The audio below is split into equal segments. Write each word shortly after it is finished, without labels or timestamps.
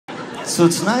So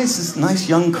it's nice, this nice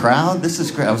young crowd. This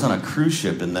is great. I was on a cruise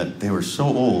ship and they were so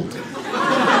old.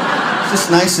 It's just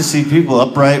nice to see people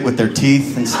upright with their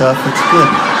teeth and stuff. It's good.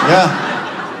 Yeah.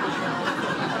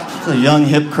 It's a young,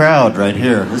 hip crowd right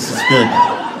here. This is good.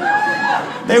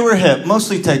 They were hip,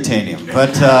 mostly titanium,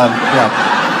 but yeah.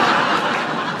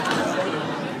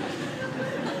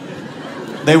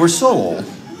 They were so old.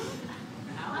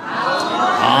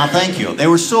 Ah, thank you. They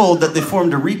were so old that they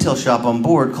formed a retail shop on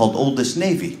board called Oldest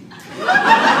Navy.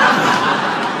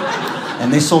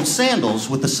 And they sold sandals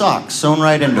with the socks sewn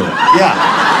right into them. Yeah.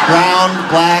 Brown,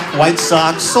 black, white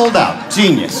socks, sold out.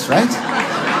 Genius, right?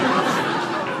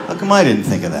 How come I didn't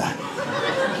think of that?